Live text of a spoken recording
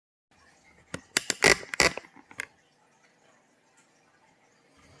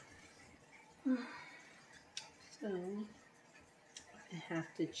So I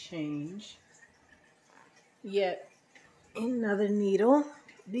have to change yet another needle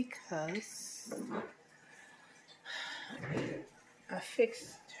because I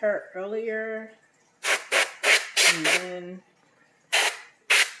fixed her earlier and then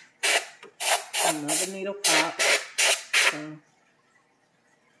another needle popped. So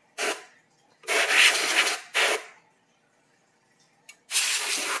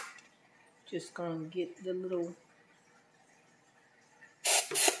just gonna get the little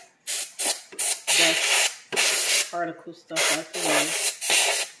dust particle stuff out the way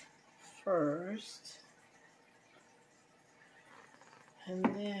first. And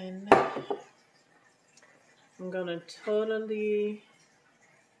then I'm gonna totally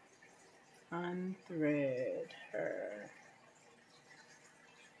unthread her.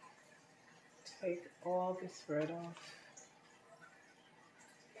 Take all the thread off.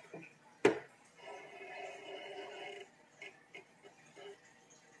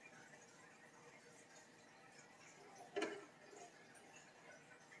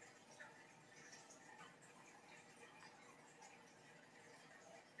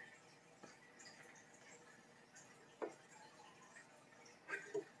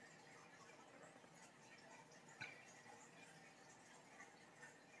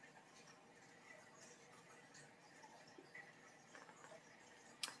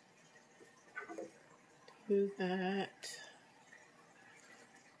 Do that.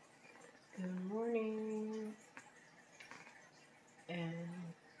 Good morning. And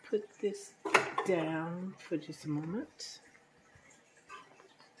put this down for just a moment.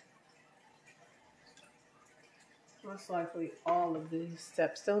 Most likely all of these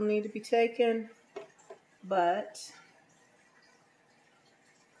steps don't need to be taken, but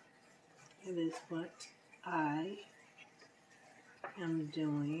it is what I am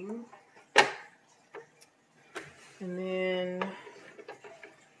doing. And then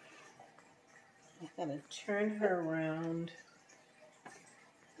I gotta turn her around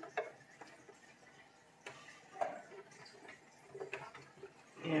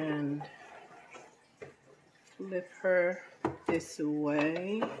and flip her this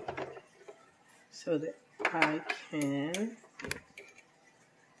way so that I can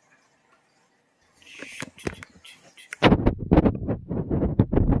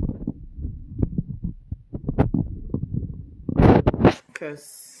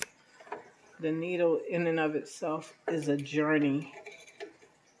because the needle in and of itself is a journey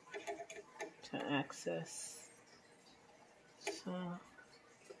to access. So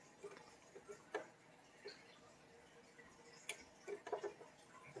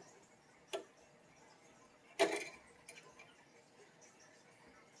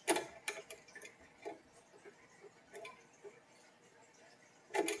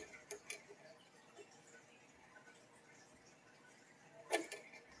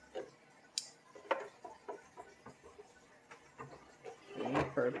move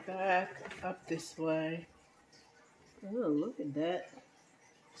her back up this way. Oh, look at that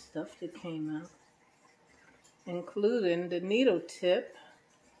stuff that came out, including the needle tip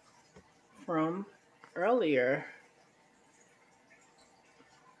from earlier.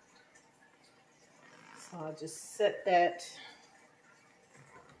 So I'll just set that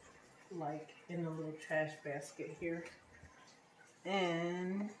like in a little trash basket here.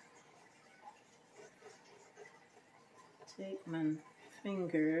 And take my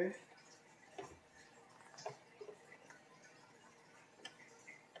finger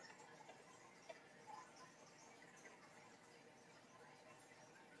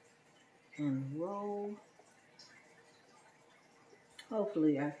and roll.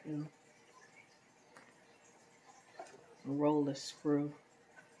 Hopefully I can roll the screw.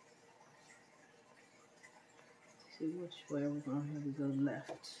 See which way we're going to have to go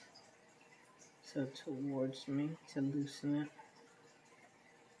left. So towards me to loosen it.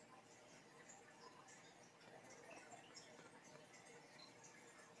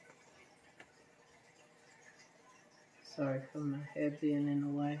 Sorry for my head being in the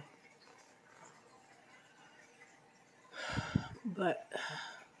way. But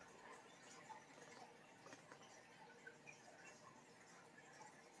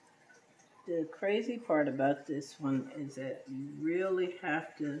the crazy part about this one is that you really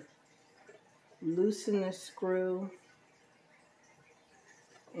have to loosen the screw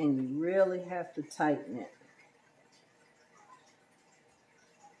and you really have to tighten it.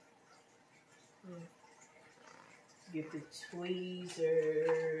 Get the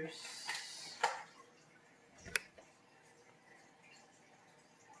tweezers.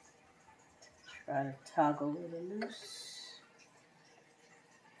 Try to toggle it loose.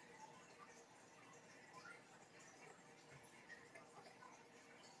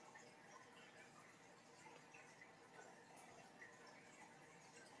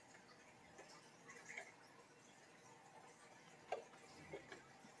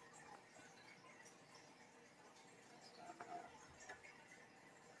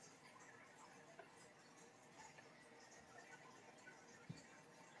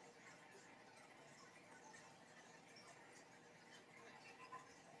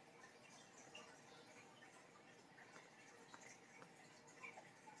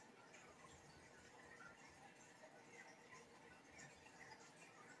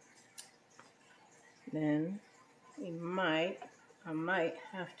 Then I might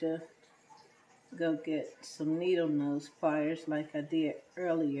have to go get some needle nose pliers like I did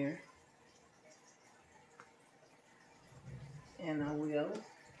earlier. And I will.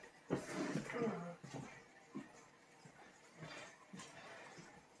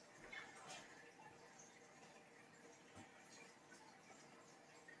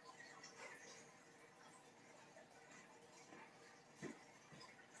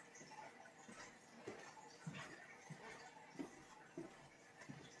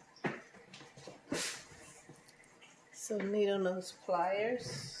 So needle nose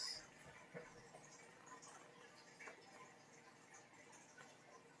pliers.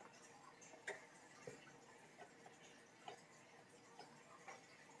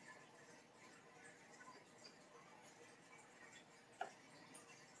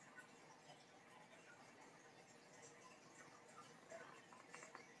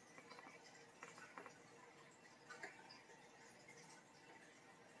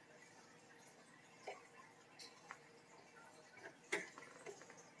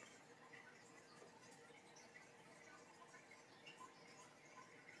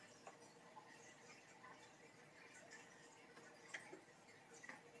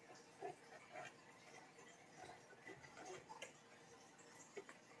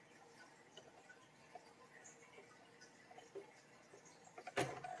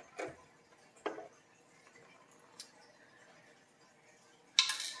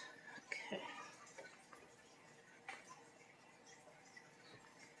 Okay.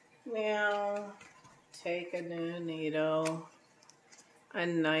 Now take a new needle, a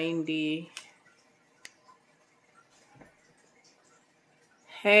 90.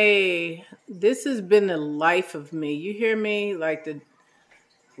 Hey, this has been the life of me. You hear me? Like the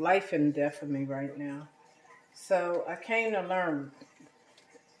life and death of me right now. So I came to learn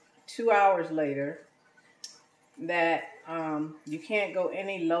 2 hours later that you can't go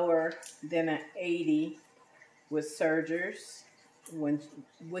any lower than an 80 with sergers,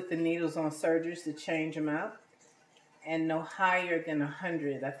 with the needles on sergers to change them out, and no higher than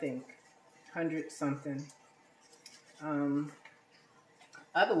 100, I think, 100 something.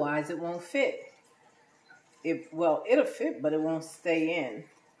 Otherwise, it won't fit. It'll fit, but it won't stay in.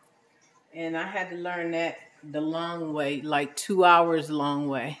 And I had to learn that the long way, like 2 hours long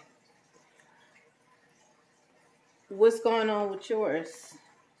way. What's going on with yours?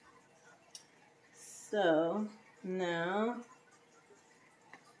 So now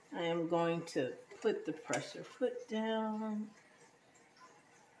I am going to put the pressure foot down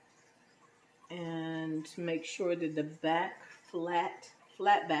and make sure that the back flat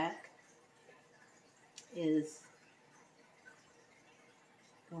back is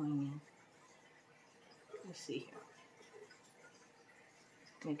going in. Let's see here.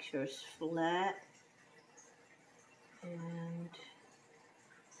 Make sure it's flat and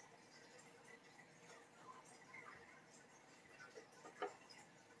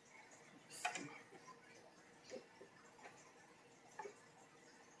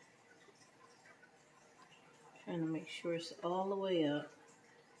trying to make sure it's all the way up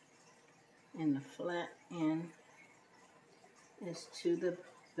and the flat end is to the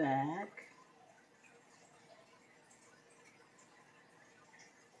back.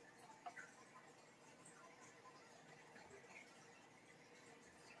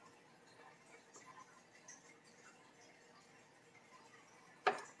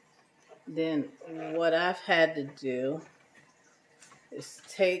 Then what I've had to do is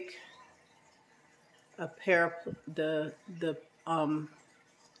take a pair of the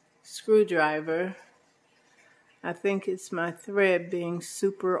screwdriver. I think it's my thread being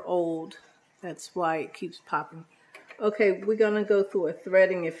super old. That's why it keeps popping. Okay, we're gonna go through a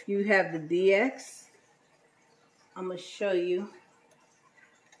threading. If you have the DX, I'm gonna show you.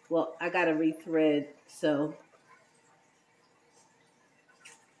 Well, I gotta rethread, so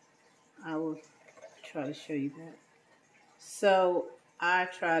I will try to show you that. So I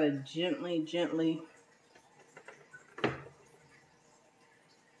try to gently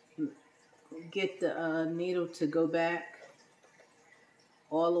get the needle to go back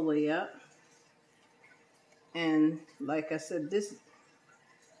all the way up. And like I said, this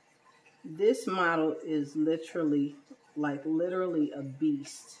model is literally a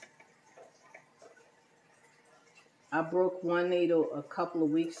beast. I broke one needle a couple of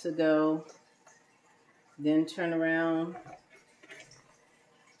weeks ago, then turned around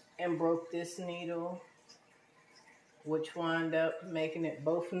and broke this needle, which wound up making it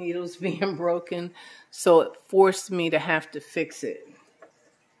both needles being broken. So it forced me to have to fix it.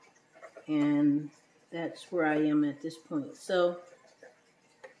 And that's where I am at this point. So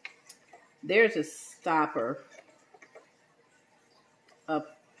there's stopper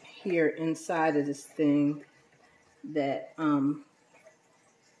up here inside of this thing that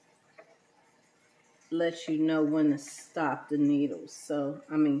lets you know when to stop the needle. So,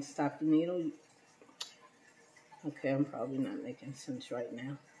 I mean, stop the needle. Okay, I'm probably not making sense right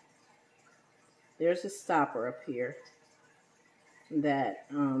now. There's a stopper up here that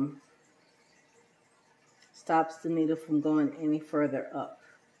stops the needle from going any further up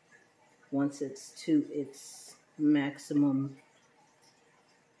once it's to its maximum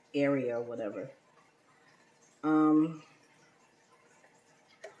area or whatever.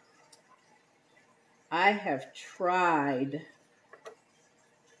 I have tried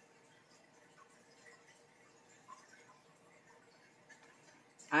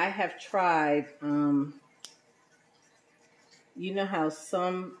you know how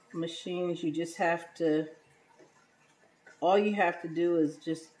some machines you just have to, all you have to do is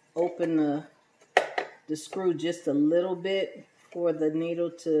just open the screw just a little bit for the needle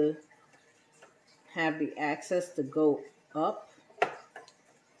to have the access to go up.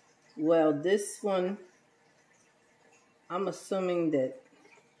 Well, this one, I'm assuming that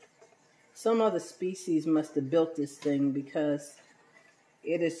some other species must have built this thing because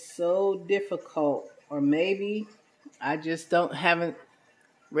it is so difficult, or maybe I just haven't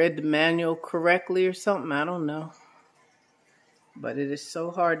read the manual correctly or something. I don't know. But it is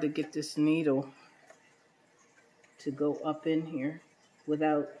so hard to get this needle to go up in here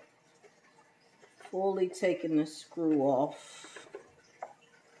without fully taking the screw off.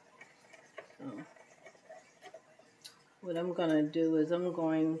 So what I'm going to do is I'm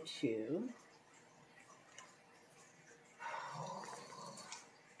going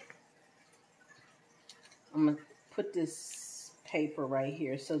to put this paper right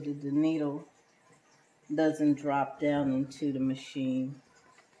here so that the needle doesn't drop down into the machine,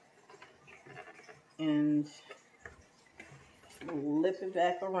 and flip it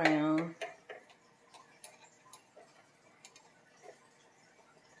back around.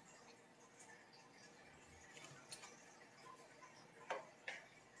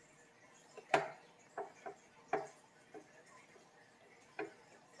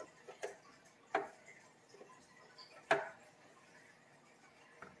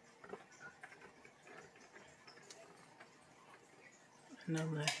 No,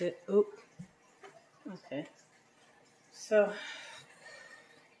 that's it. Oop. Okay. So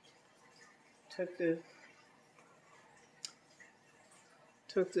took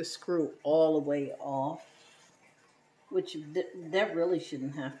the screw all the way off, which that really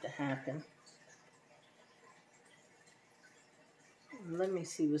shouldn't have to happen. Let me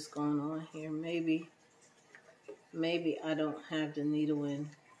see what's going on here. Maybe I don't have the needle in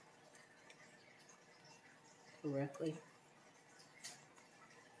correctly.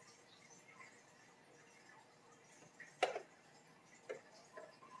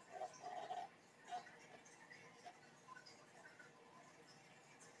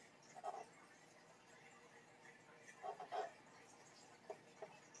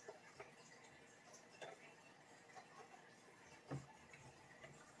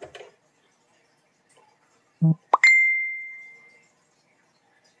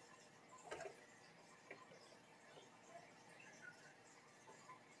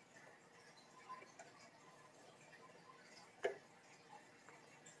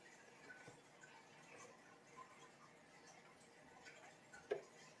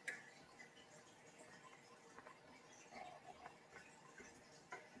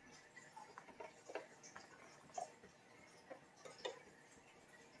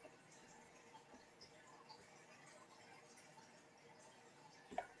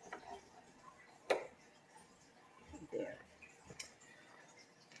 There.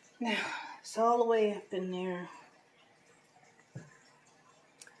 Now, it's all the way up in there.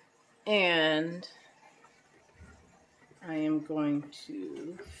 And I am going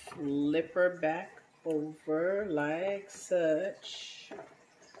to flip her back over like such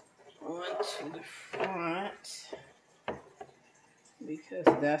onto the front, because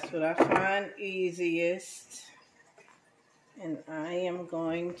that's what I find easiest. And I am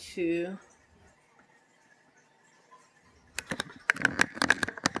going to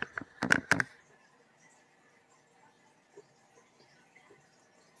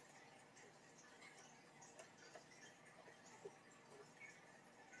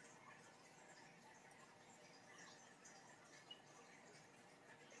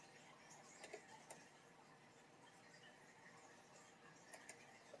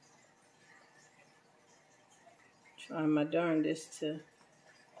try my darndest to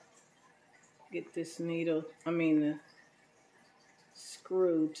get this needle, the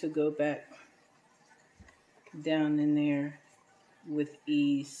screw to go back down in there with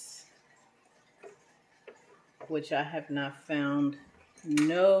ease, which I have not found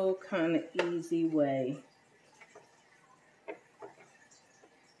no kind of easy way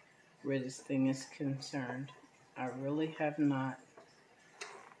where this thing is concerned. I really have not.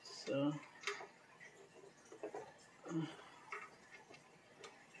 So,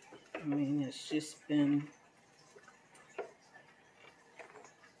 I mean, it's just been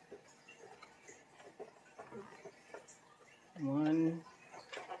one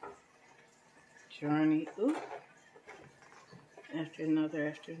journey, after another,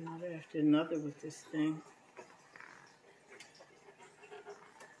 after another, after another with this thing.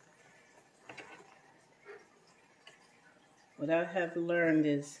 What I have learned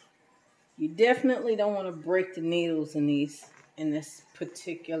is you definitely don't want to break the needles in this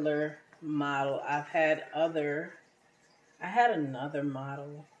particular model. I had another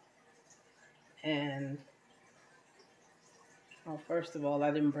model, and well, first of all, I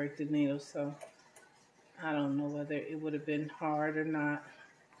didn't break the needles, so I don't know whether it would have been hard or not.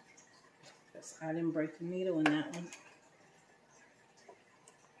 Because I didn't break the needle in that one.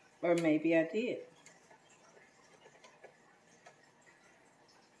 Or maybe I did.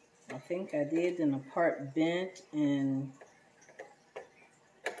 I think I did, and a part bent, and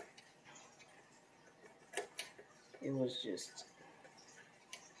it was just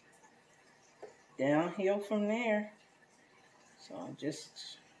downhill from there. So I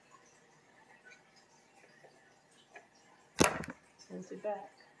just sent it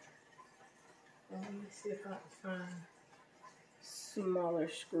back. Let me see if I can find a smaller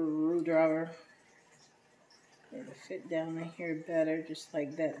screwdriver. It'll fit down in here better, just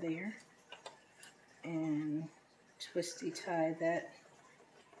like that there. And twisty tie that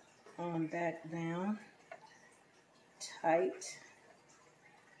on back down. Tight.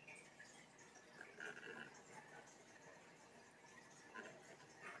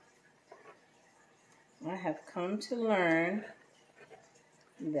 I have come to learn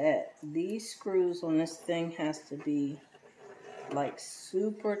that these screws on this thing has to be like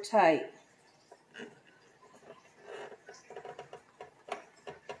super tight.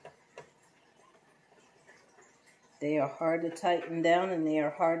 They are hard to tighten down, and they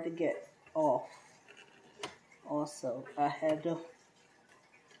are hard to get off. Also, I had to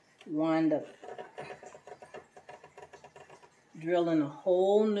wind up drilling a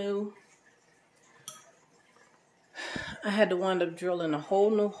whole new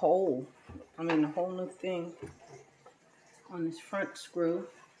hole. I mean, a whole new thing on this front screw.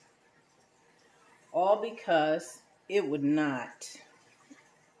 All because it would not,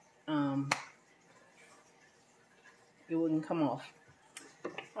 it wouldn't come off.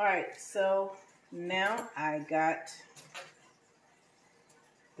 All right, so now I got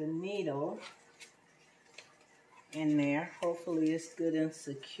the needle in there. Hopefully it's good and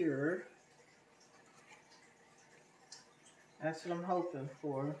secure. That's what I'm hoping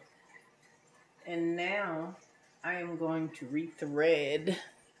for. And now I am going to rethread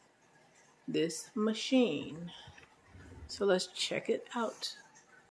this machine. So let's check it out.